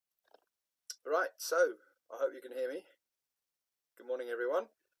Right, so I hope you can hear me. Good morning, everyone.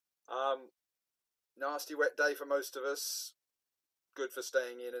 Nasty wet day for most of us. Good for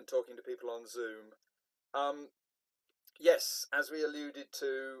staying in and talking to people on Zoom. Yes, as we alluded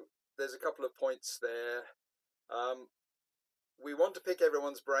to, there's a couple of points there. We want to pick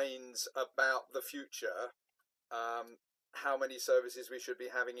everyone's brains about the future, how many services we should be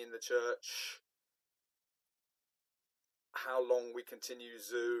having in the church, how long we continue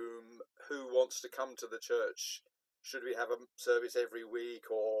Zoom, who wants to come to the church. Should we have a service every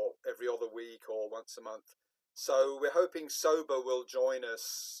week or every other week or once a month? So we're hoping Sober will join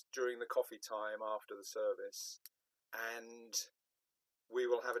us during the coffee time after the service, and we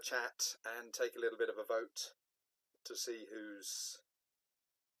will have a chat and take a little bit of a vote to see who's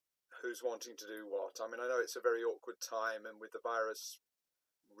wanting to do what. I mean, I know it's a very awkward time, and with the virus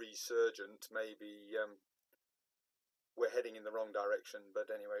resurgent, maybe we're heading in the wrong direction,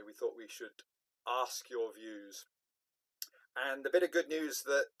 but anyway, we thought we should ask your views. And the bit of good news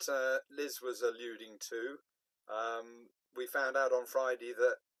that Liz was alluding to, we found out on Friday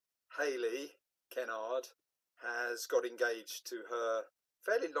that Hayley Kennard has got engaged to her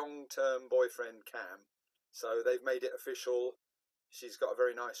fairly long-term boyfriend Cam. So they've made it official. She's got a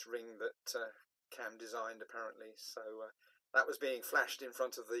very nice ring that Cam designed, apparently. So that was being flashed in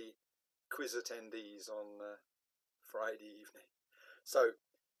front of the quiz attendees on Friday evening. So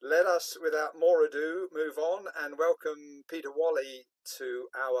let us, without more ado, move on and welcome Peter Whalley to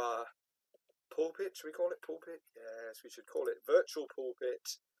our pulpit. Should we call it pulpit? Yes, we should call it virtual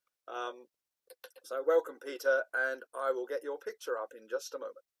pulpit. So welcome, Peter, and I will get your picture up in just a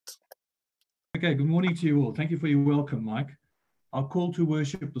moment. Okay, good morning to you all. Thank you for your welcome, Mike. Our call to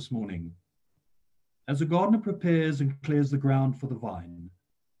worship this morning. As a gardener prepares and clears the ground for the vine,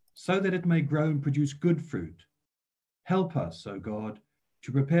 so that it may grow and produce good fruit, help us, O God,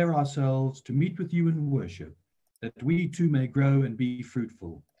 to prepare ourselves to meet with you in worship, that we too may grow and be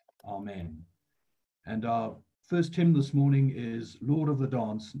fruitful. Amen. And our first hymn this morning is Lord of the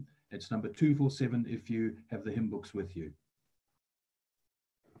Dance. It's number 247 if you have the hymn books with you.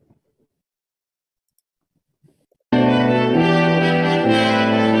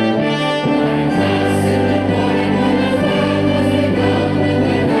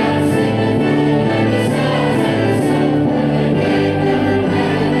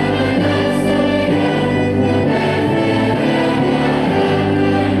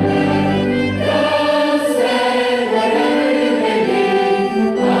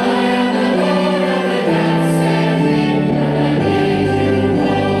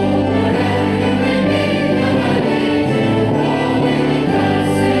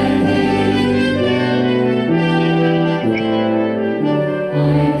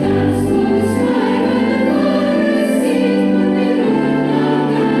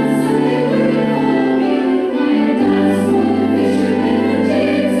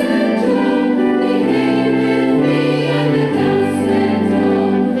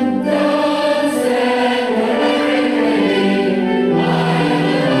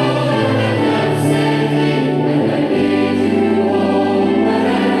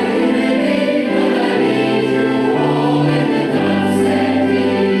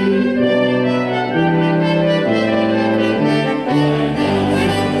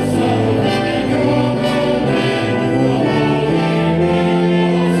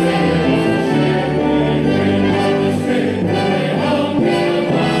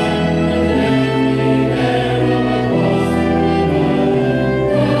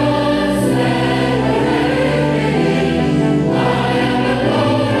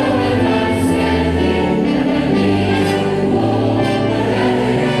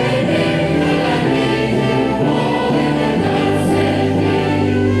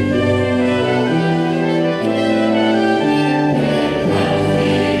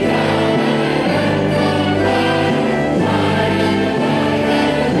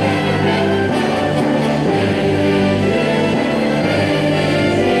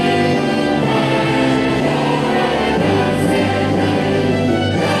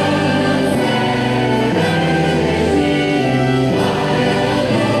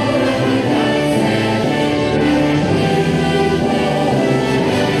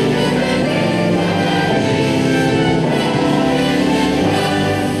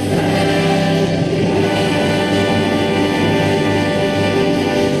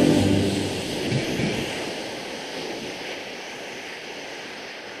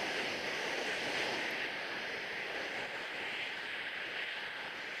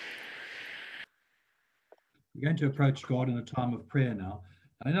 We're going to approach God in a time of prayer now.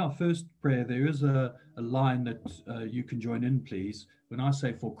 And in our first prayer, there is a line that you can join in, please. When I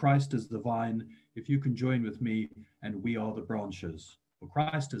say, for Christ is the vine, if you can join with me, and we are the branches. For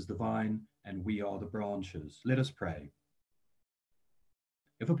Christ is the vine, and we are the branches. Let us pray.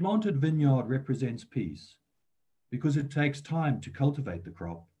 If a planted vineyard represents peace, because it takes time to cultivate the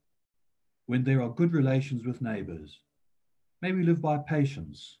crop, when there are good relations with neighbors, may we live by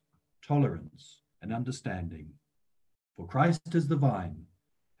patience, tolerance, and understanding. For Christ is the vine,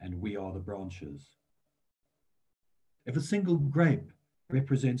 and we are the branches. If a single grape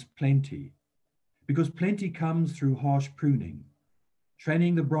represents plenty, because plenty comes through harsh pruning,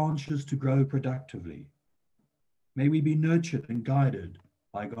 training the branches to grow productively, may we be nurtured and guided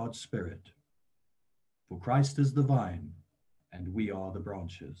by God's Spirit. For Christ is the vine, and we are the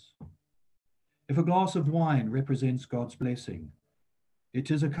branches. If a glass of wine represents God's blessing, it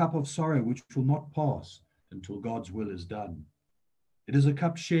is a cup of sorrow which will not pass until God's will is done. It is a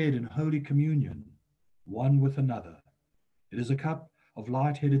cup shared in holy communion, one with another. It is a cup of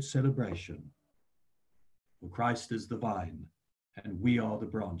light-headed celebration. For Christ is the vine, and we are the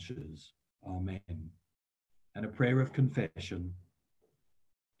branches. Amen. And a prayer of confession,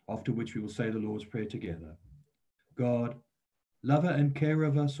 after which we will say the Lord's Prayer together. God, lover and carer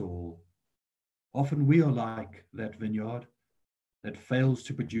of us all, often we are like that vineyard that fails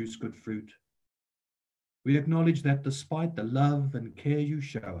to produce good fruit. We acknowledge that despite the love and care you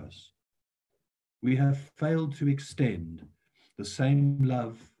show us, we have failed to extend the same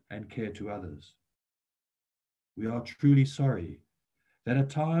love and care to others. We are truly sorry that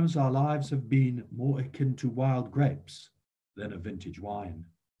at times our lives have been more akin to wild grapes than a vintage wine.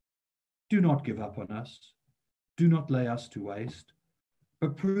 Do not give up on us. Do not lay us to waste,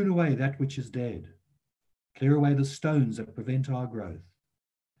 but prune away that which is dead. Clear away the stones that prevent our growth,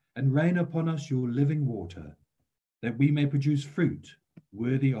 and rain upon us your living water, that we may produce fruit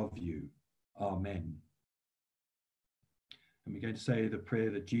worthy of you. Amen. And we're going to say the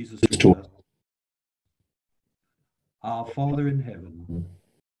prayer that Jesus taught us. Our Father in heaven,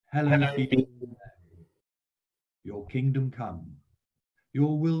 hallowed be your name. Your kingdom come.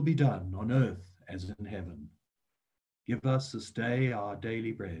 Your will be done on earth as in heaven. Give us this day our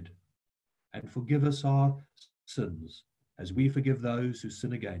daily bread, and forgive us our sins as we forgive those who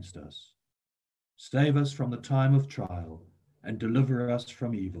sin against us. Save us from the time of trial, and deliver us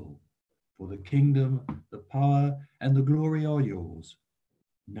from evil. For the kingdom, the power, and the glory are yours,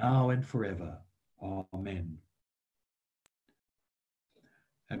 now and forever. Amen.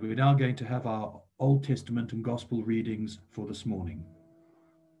 And we're now going to have our Old Testament and Gospel readings for this morning.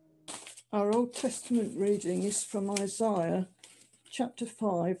 Our Old Testament reading is from Isaiah chapter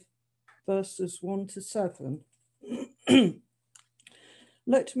 5, verses 1 to 7.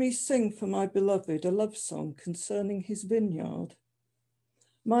 Let me sing for my beloved a love song concerning his vineyard.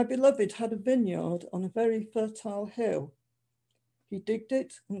 My beloved had a vineyard on a very fertile hill. He digged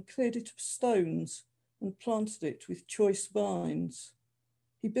it and cleared it of stones and planted it with choice vines.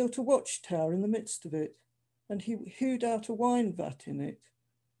 He built a watchtower in the midst of it, and he hewed out a wine vat in it,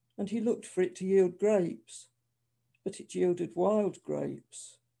 and he looked for it to yield grapes, but it yielded wild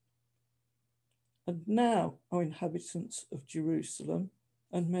grapes. And now, O inhabitants of Jerusalem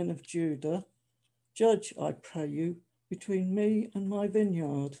and men of Judah, judge, I pray you, between me and my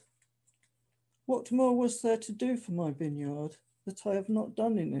vineyard. What more was there to do for my vineyard that I have not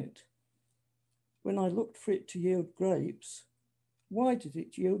done in it? When I looked for it to yield grapes, why did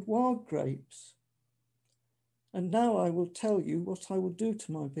it yield wild grapes? And now I will tell you what I will do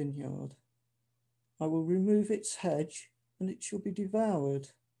to my vineyard. I will remove its hedge, and it shall be devoured.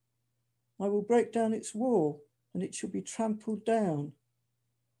 I will break down its wall, and it shall be trampled down.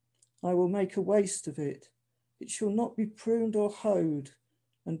 I will make a waste of it. It shall not be pruned or hoed,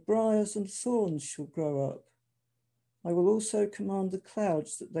 and briars and thorns shall grow up. I will also command the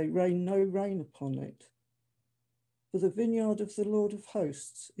clouds that they rain no rain upon it. For the vineyard of the Lord of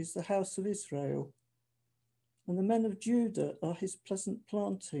hosts is the house of Israel, and the men of Judah are his pleasant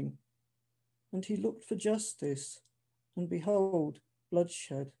planting. And he looked for justice, and behold,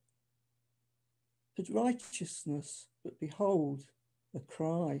 bloodshed. For righteousness, but behold, a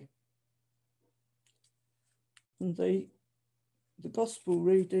cry. And the gospel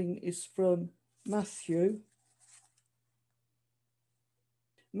reading is from Matthew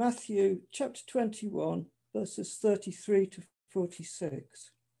chapter 21, verses 33 to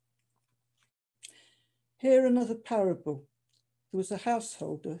 46. Hear another parable. There was a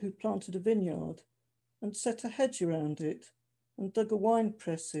householder who planted a vineyard and set a hedge around it and dug a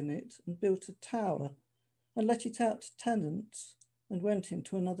winepress in it and built a tower and let it out to tenants and went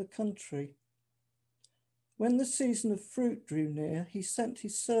into another country. When the season of fruit drew near, he sent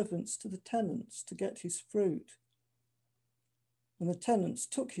his servants to the tenants to get his fruit. And the tenants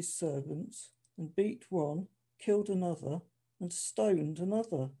took his servants and beat one, killed another, and stoned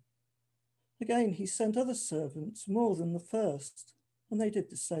another. Again, he sent other servants, more than the first, and they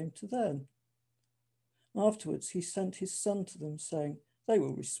did the same to them. Afterwards, he sent his son to them, saying, "They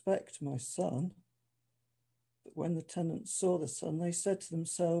will respect my son." But when the tenants saw the son, they said to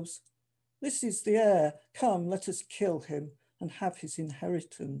themselves, "This is the heir. Come, let us kill him and have his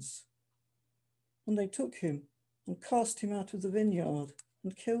inheritance." And they took him and cast him out of the vineyard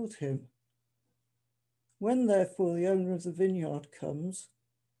and killed him. When therefore the owner of the vineyard comes,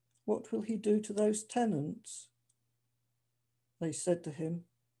 what will he do to those tenants? They said to him,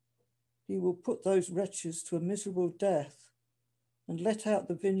 "He will put those wretches to a miserable death and let out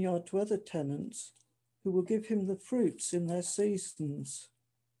the vineyard to other tenants who will give him the fruits in their seasons."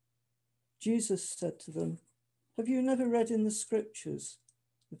 Jesus said to them, "Have you never read in the scriptures,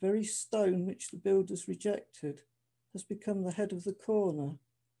 the very stone which the builders rejected has become the head of the corner?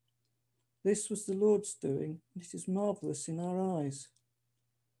 This was the Lord's doing, and it is marvelous in our eyes.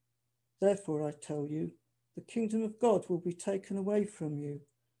 Therefore, I tell you, the kingdom of God will be taken away from you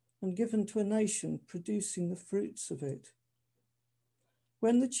and given to a nation producing the fruits of it."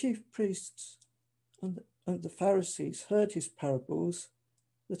 When the chief priests and the Pharisees heard his parables,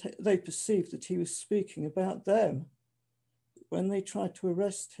 that they perceived that he was speaking about them. But when they tried to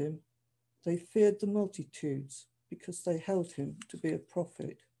arrest him, they feared the multitudes because they held him to be a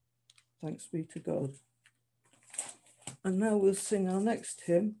prophet. Thanks be to God. And now we'll sing our next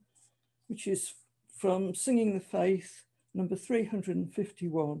hymn, which is from Singing the Faith, number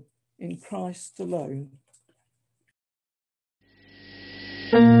 351, In Christ Alone.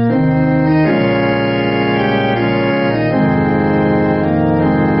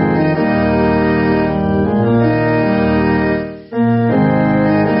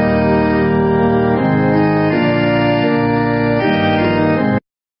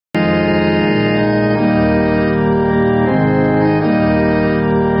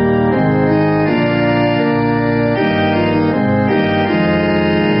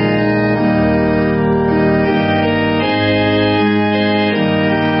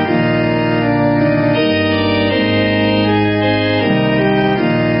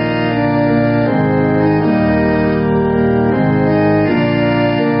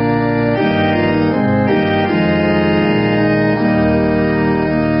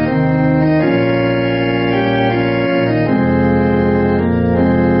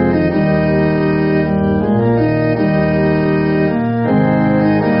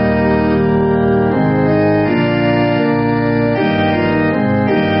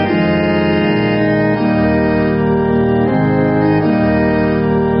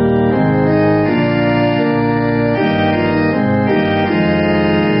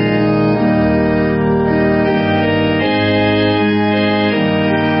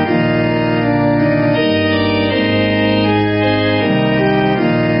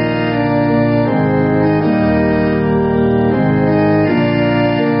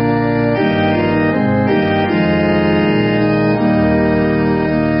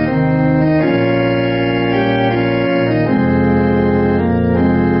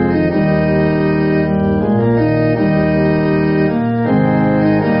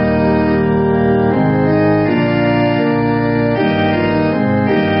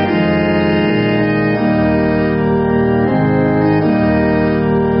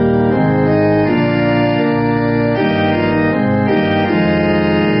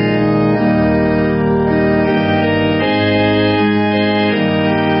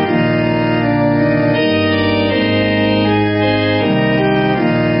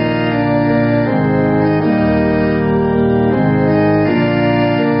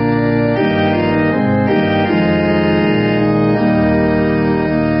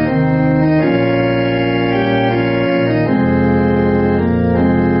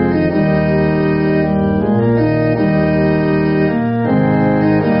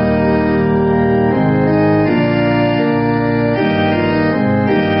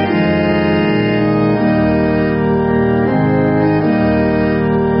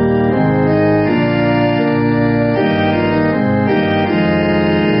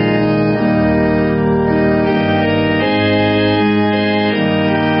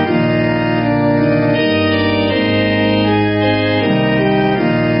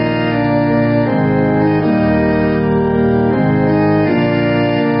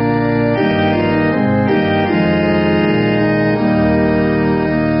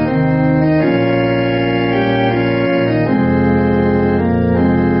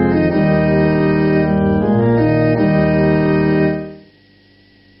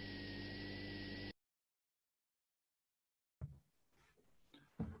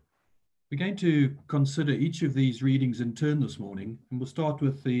 We're going to consider each of these readings in turn this morning, and we'll start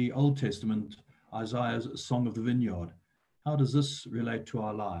with the Old Testament, Isaiah's Song of the Vineyard. How does this relate to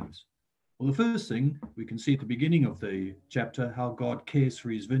our lives? Well, the first thing we can see at the beginning of the chapter, how God cares for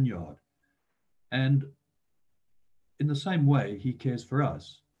his vineyard. And in the same way, he cares for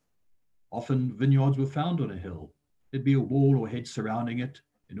us. Often vineyards were found on a hill. There'd be a wall or hedge surrounding it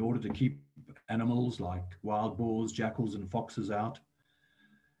in order to keep animals like wild boars, jackals, and foxes out.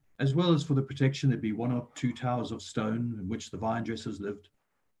 As well as for the protection, there'd be one or two towers of stone in which the vine dressers lived.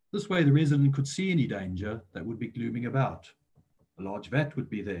 This way, the resident could see any danger that would be glooming about. A large vat would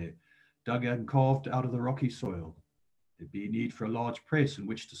be there, dug and carved out of the rocky soil. There'd be a need for a large press in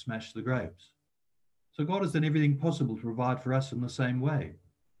which to smash the grapes. So God has done everything possible to provide for us in the same way.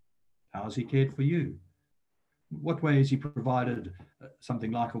 How has he cared for you? What way has he provided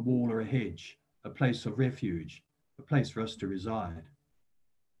something like a wall or a hedge, a place of refuge, a place for us to reside?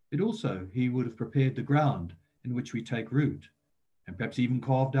 He would have prepared the ground in which we take root, and perhaps even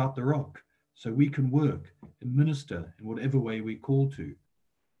carved out the rock so we can work and minister in whatever way we call to,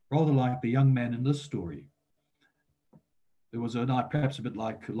 rather like the young man in this story. There was a night, perhaps a bit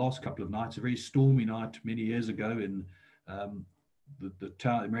like the last couple of nights, a very stormy night many years ago in the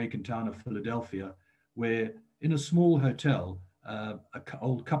American town of Philadelphia, where in a small hotel, an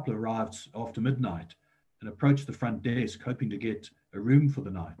old couple arrived after midnight and approached the front desk hoping to get a room for the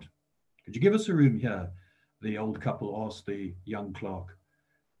night. Could you give us a room here? The old couple asked the young clerk.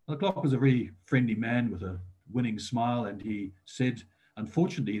 The clerk was a very friendly man with a winning smile, and he said,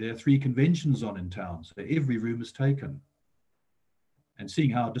 unfortunately, there are 3 conventions on in town, so every room is taken. And seeing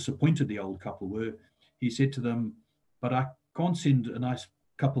how disappointed the old couple were, he said to them, but I can't send a nice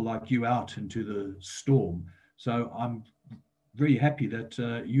couple like you out into the storm, so I'm very happy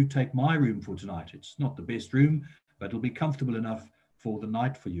that you take my room for tonight. It's not the best room, but it'll be comfortable enough for the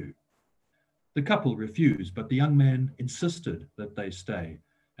night for you. The couple refused, but the young man insisted that they stay,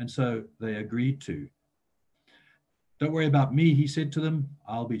 and so they agreed to. Don't worry about me, he said to them,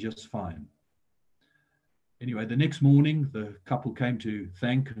 I'll be just fine. Anyway, the next morning, the couple came to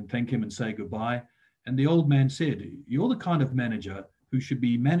thank him and say goodbye, and the old man said, you're the kind of manager who should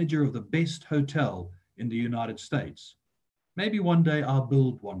be manager of the best hotel in the United States. Maybe one day I'll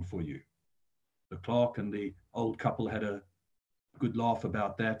build one for you. The clerk and the old couple had a good laugh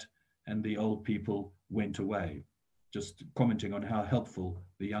about that, and the old people went away, just commenting on how helpful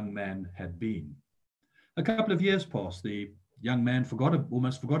the young man had been. A couple of years passed. The young man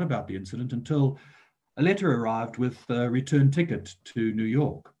almost forgot about the incident until a letter arrived with a return ticket to New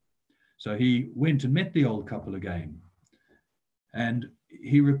York. So he went and met the old couple again, and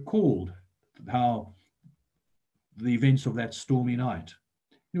he recalled how the events of that stormy night.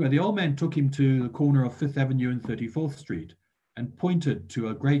 Anyway, the old man took him to the corner of 5th Avenue and 34th Street and pointed to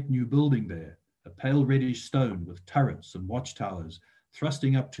a great new building there, a pale reddish stone with turrets and watchtowers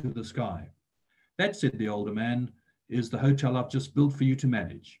thrusting up to the sky. That, said the older man, is the hotel I've just built for you to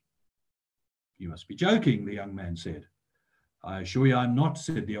manage. You must be joking, the young man said. I assure you I'm not,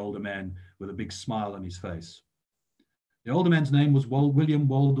 said the older man with a big smile on his face. The older man's name was William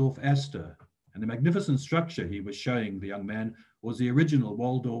Waldorf Astor, and the magnificent structure he was showing the young man was the original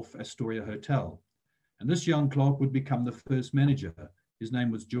Waldorf Astoria Hotel. And this young clerk would become the first manager. His name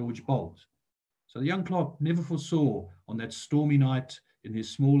was George Bolt. So the young clerk never foresaw on that stormy night in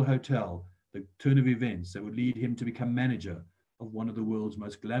his small hotel the turn of events that would lead him to become manager of one of the world's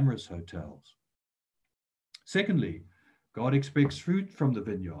most glamorous hotels. Secondly, God expects fruit from the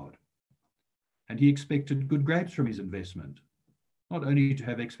vineyard, and he expected good grapes from his investment, not only to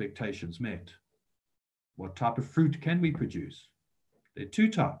have expectations met. What type of fruit can we produce? There are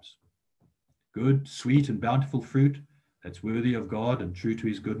 2 types. Good, sweet, and bountiful fruit that's worthy of God and true to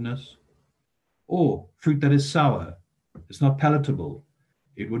his goodness, or fruit that is sour, it's not palatable,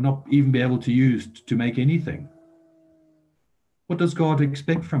 it would not even be able to use to make anything. What does God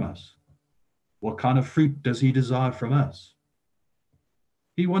expect from us? What kind of fruit does he desire from us?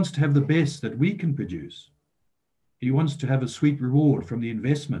 He wants to have the best that we can produce. He wants to have a sweet reward from the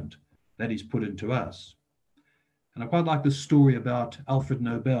investment that he's put into us. And I quite like the story about Alfred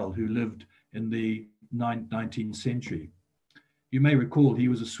Nobel, who lived in the 19th century. You may recall he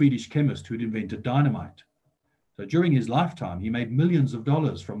was a Swedish chemist who had invented dynamite. So during his lifetime, he made millions of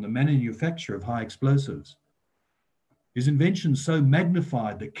dollars from the manufacture of high explosives. His invention so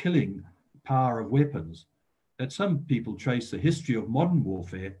magnified the killing power of weapons that some people trace the history of modern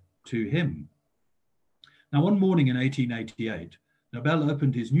warfare to him. Now, one morning in 1888, Nobel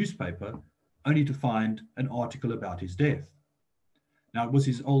opened his newspaper only to find an article about his death. Now, it was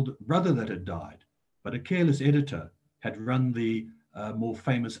his old brother that had died, but a careless editor had run the more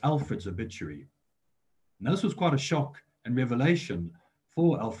famous Alfred's obituary. And this was quite a shock and revelation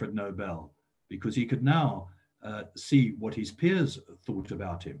for Alfred Nobel, because he could now see what his peers thought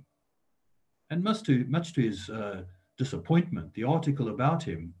about him. And much to his disappointment, the article about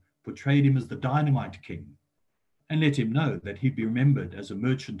him portrayed him as the dynamite king and let him know that he'd be remembered as a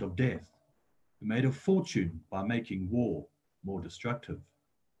merchant of death who made a fortune by making war more destructive.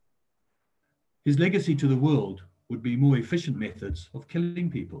 His legacy to the world would be more efficient methods of killing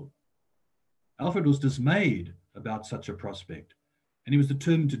people. Alfred was dismayed about such a prospect, and he was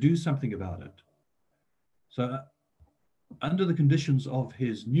determined to do something about it. So under the conditions of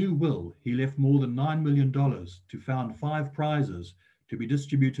his new will, he left more than $9 million to found 5 prizes to be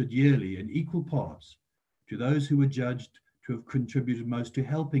distributed yearly in equal parts to those who were judged to have contributed most to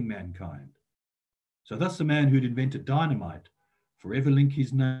helping mankind. So thus the man who'd invented dynamite forever link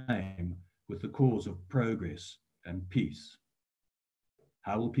his name with the cause of progress and peace.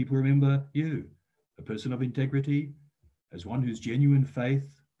 How will people remember you? A person of integrity, as one whose genuine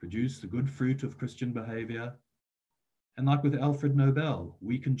faith produced the good fruit of Christian behavior. And like with Alfred Nobel,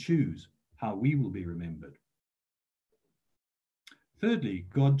 we can choose how we will be remembered. Thirdly,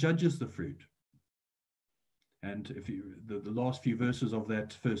 God judges the fruit. And if the last few verses of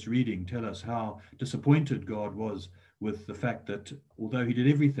that first reading tell us how disappointed God was with the fact that although he did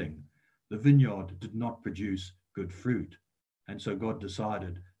everything, the vineyard did not produce good fruit. And so God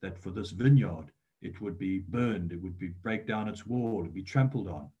decided that for this vineyard, it would be burned, it would break down its wall, it would be trampled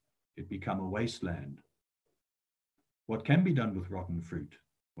on, it'd become a wasteland. What can be done with rotten fruit?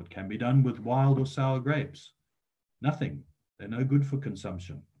 What can be done with wild or sour grapes? Nothing. They're no good for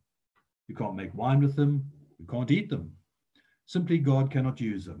consumption. You can't make wine with them. You can't eat them. Simply, God cannot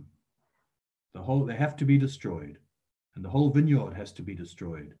use them. They have to be destroyed, and the whole vineyard has to be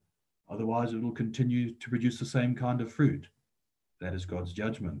destroyed. Otherwise, it will continue to produce the same kind of fruit. That is God's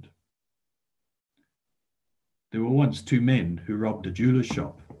judgment. There were once 2 men who robbed a jeweler's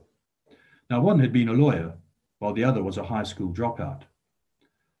shop. Now, one had been a lawyer, while the other was a high school dropout.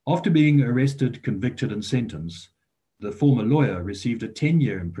 After being arrested, convicted, and sentenced, the former lawyer received a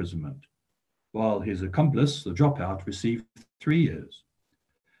 10-year imprisonment, while his accomplice, the dropout, received 3 years.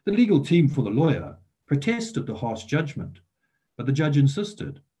 The legal team for the lawyer protested the harsh judgment, but the judge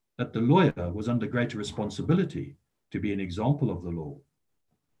insisted that the lawyer was under greater responsibility to be an example of the law.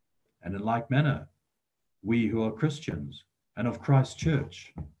 And in like manner, we who are Christians and of Christ's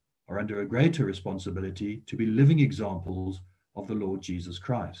church are under a greater responsibility to be living examples of the Lord Jesus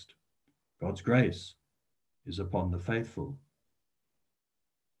Christ. God's grace is upon the faithful.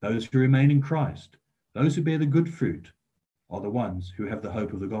 Those who remain in Christ, those who bear the good fruit, are the ones who have the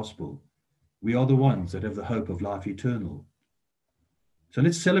hope of the gospel. We are the ones that have the hope of life eternal. So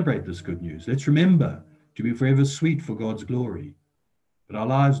let's celebrate this good news. Let's remember to be forever sweet for God's glory. But our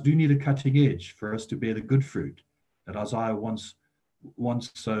lives do need a cutting edge for us to bear the good fruit that Isaiah once.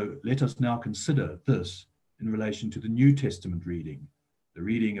 So let us now consider this in relation to the New Testament reading, the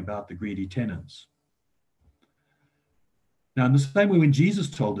reading about the greedy tenants. Now, in the same way, when Jesus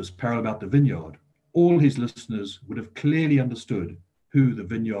told this parable about the vineyard, all his listeners would have clearly understood who the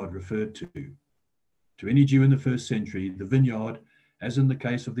vineyard referred to. To any Jew in the first century, the vineyard, as in the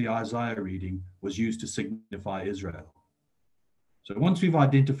case of the Isaiah reading, was used to signify Israel. So once we've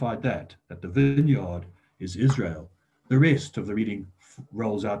identified that the vineyard is Israel, the rest of the reading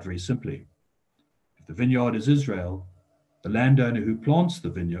rolls out very simply. If the vineyard is Israel, the landowner who planted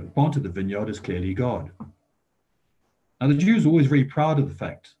the vineyard is clearly God. Now, the Jews were always very proud of the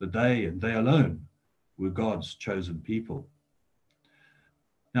fact that they and they alone were God's chosen people.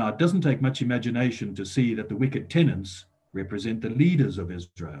 Now, it doesn't take much imagination to see that the wicked tenants represent the leaders of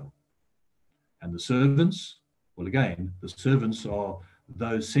Israel. And the servants, well, again, the servants are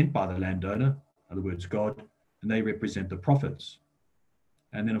those sent by the landowner, in other words, God, and they represent the prophets.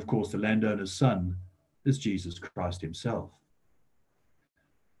 And then, of course, the landowner's son is Jesus Christ himself.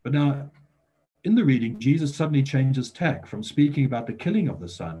 But now, in the reading, Jesus suddenly changes tack from speaking about the killing of the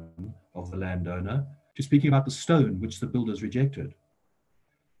son of the landowner to speaking about the stone which the builders rejected.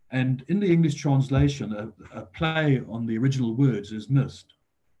 And in the English translation, a play on the original words is missed.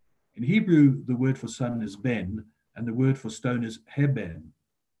 In Hebrew, the word for son is ben, and the word for stone is heben.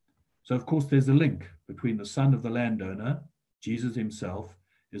 So, of course, there's a link between the son of the landowner, Jesus himself,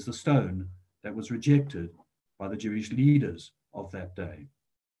 is the stone that was rejected by the Jewish leaders of that day.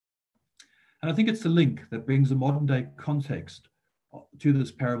 And I think it's the link that brings a modern day context to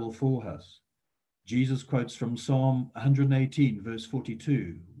this parable for us. Jesus quotes from Psalm 118, verse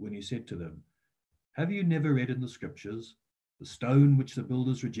 42, when he said to them, "Have you never read in the scriptures, the stone which the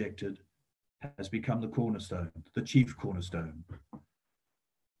builders rejected has become the cornerstone, the chief cornerstone.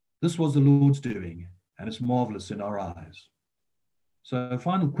 This was the Lord's doing, and it's marvelous in our eyes. So a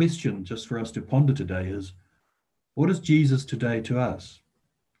final question just for us to ponder today is, what is Jesus today to us?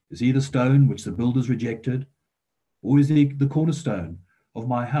 Is he the stone which the builders rejected? Or is he the cornerstone of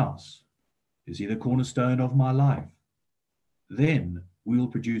my house? Is he the cornerstone of my life? Then we will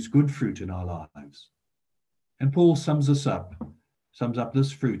produce good fruit in our lives. And Paul sums up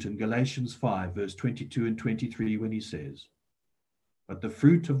this fruit in Galatians 5, verse 22 and 23, when he says, "But the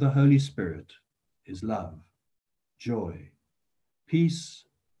fruit of the Holy Spirit is love, joy, peace,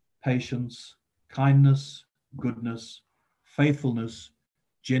 patience, kindness, goodness, faithfulness,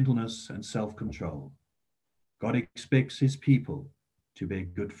 gentleness, and self-control. God expects his people to bear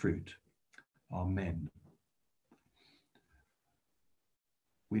good fruit." Amen.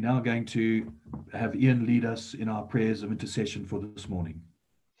 We're now going to have Ian lead us in our prayers of intercession for this morning.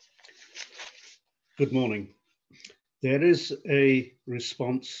 Good morning. There is a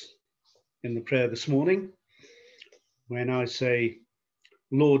response in the prayer this morning when I say,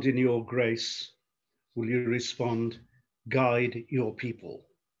 "Lord, in your grace, will you respond, guide your people."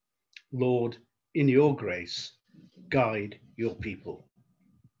 Lord, in your grace, guide your people.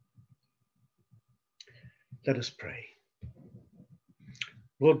 Let us pray.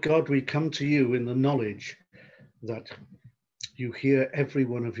 Lord God, we come to you in the knowledge that you hear every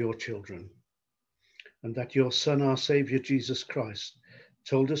one of your children, and that your Son, our Saviour, Jesus Christ,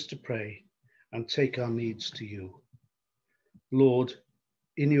 told us to pray and take our needs to you. Lord,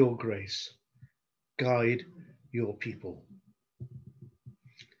 in your grace, guide your people.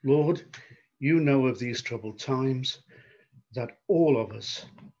 Lord, you know of these troubled times that all of us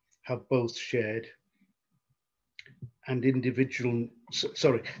have both shared and individual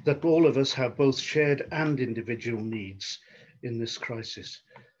needs in this crisis.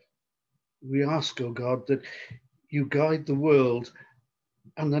 We ask, O God, that you guide the world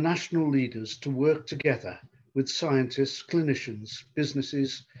and the national leaders to work together with scientists, clinicians,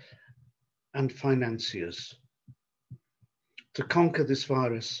 businesses, and financiers to conquer this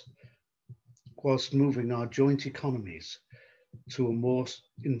virus whilst moving our joint economies to a more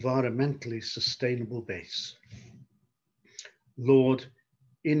environmentally sustainable base. Lord,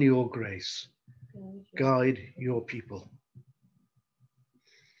 in your grace, guide your people.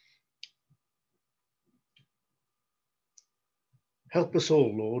 Help us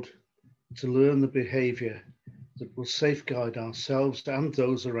all, Lord, to learn the behaviour that will safeguard ourselves and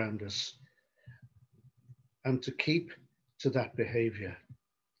those around us, and to keep to that behaviour.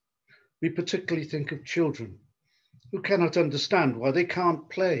 We particularly think of children who cannot understand why they can't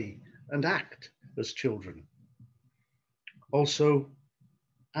play and act as children. Also,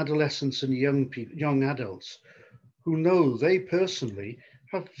 adolescents and young adults who know they personally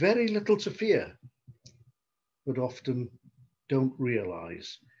have very little to fear, but often don't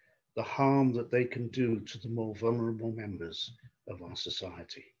realise the harm that they can do to the more vulnerable members of our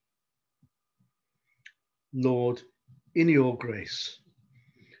society. Lord, in your grace,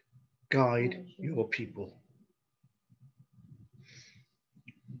 guide your people.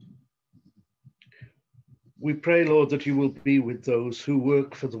 We pray, Lord, that you will be with those who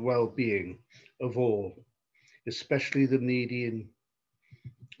work for the well-being of all, especially the needy in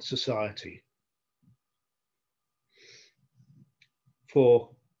society. For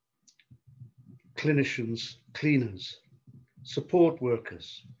clinicians, cleaners, support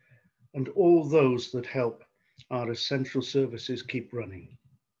workers, and all those that help our essential services keep running.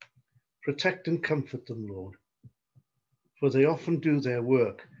 Protect and comfort them, Lord, for they often do their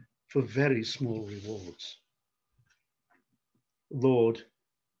work for very small rewards. Lord,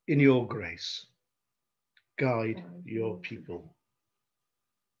 in your grace, guide your people.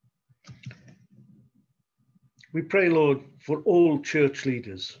 We pray, Lord, for all church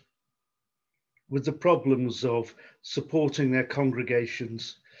leaders with the problems of supporting their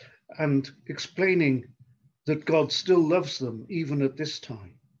congregations and explaining that God still loves them even at this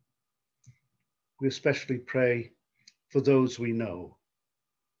time. We especially pray for those we know,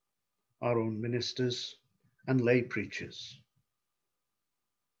 our own ministers and lay preachers.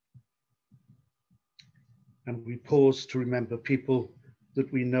 And we pause to remember people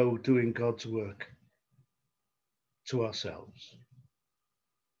that we know doing God's work to ourselves.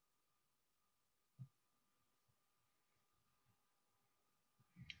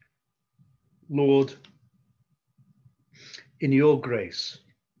 Lord, in your grace,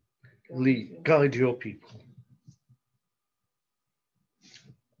 guide your people.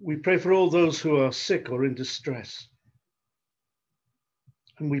 We pray for all those who are sick or in distress.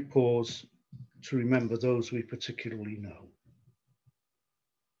 And we pause to remember those we particularly know.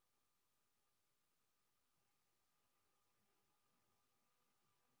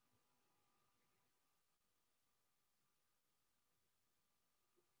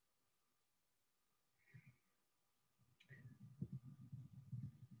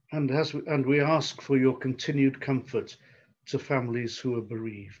 And we ask for your continued comfort to families who are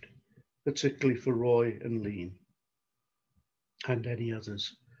bereaved, particularly for Roy and Lean, and any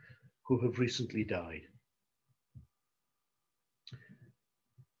others who have recently died.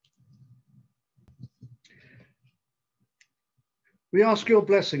 We ask your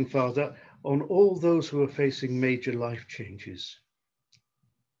blessing, Father, on all those who are facing major life changes.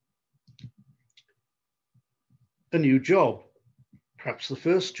 A new job, perhaps the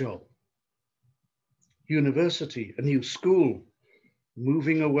first job, university, a new school,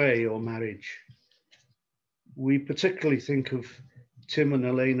 moving away or marriage. We particularly think of Tim and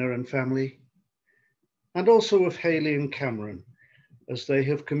Elena and family, and also of Hayley and Cameron, as they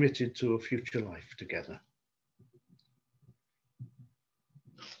have committed to a future life together.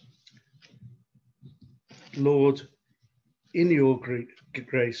 Lord, in your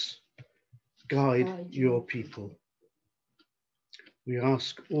grace, guide your people. We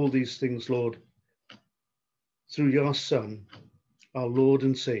ask all these things, Lord, through your Son, our Lord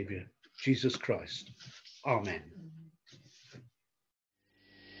and Saviour, Jesus Christ. Amen.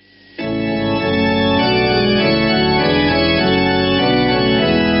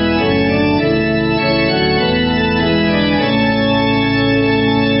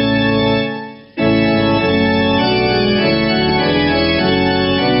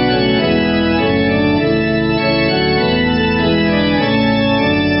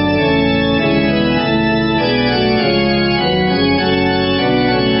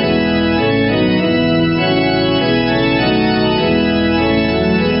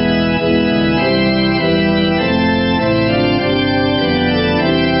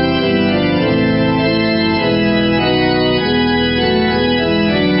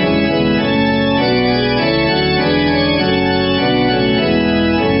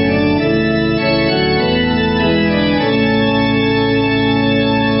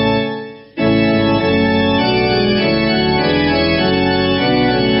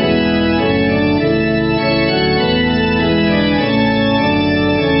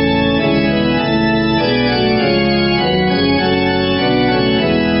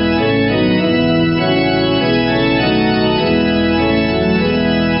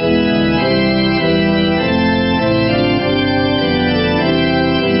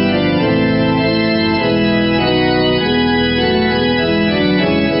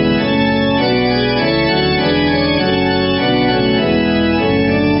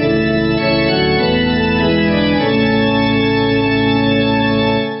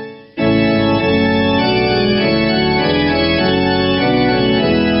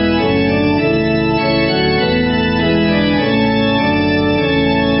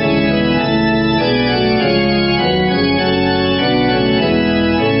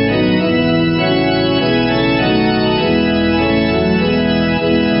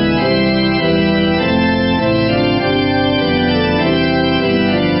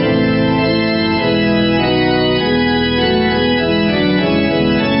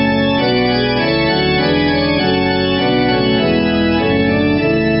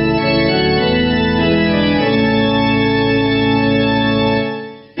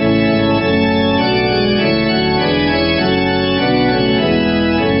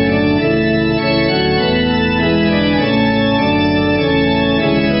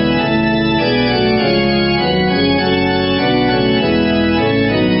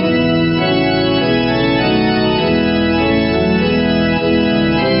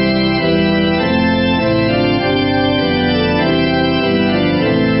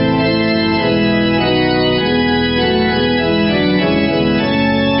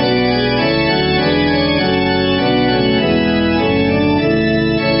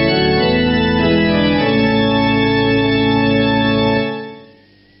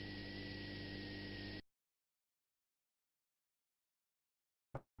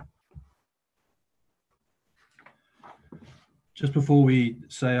 Just before we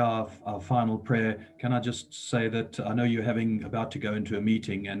say our final prayer, can I just say that I know you're about to go into a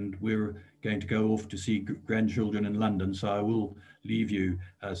meeting and we're going to go off to see grandchildren in London, so I will leave you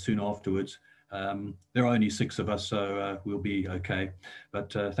soon afterwards. There are only 6 of us, so we'll be okay.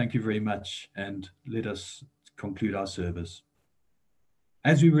 But thank you very much, and let us conclude our service.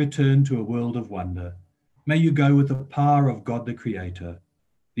 As we return to a world of wonder, may you go with the power of God the Creator,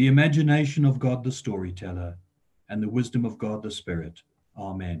 the imagination of God the Storyteller, and the wisdom of God the Spirit.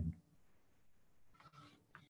 Amen.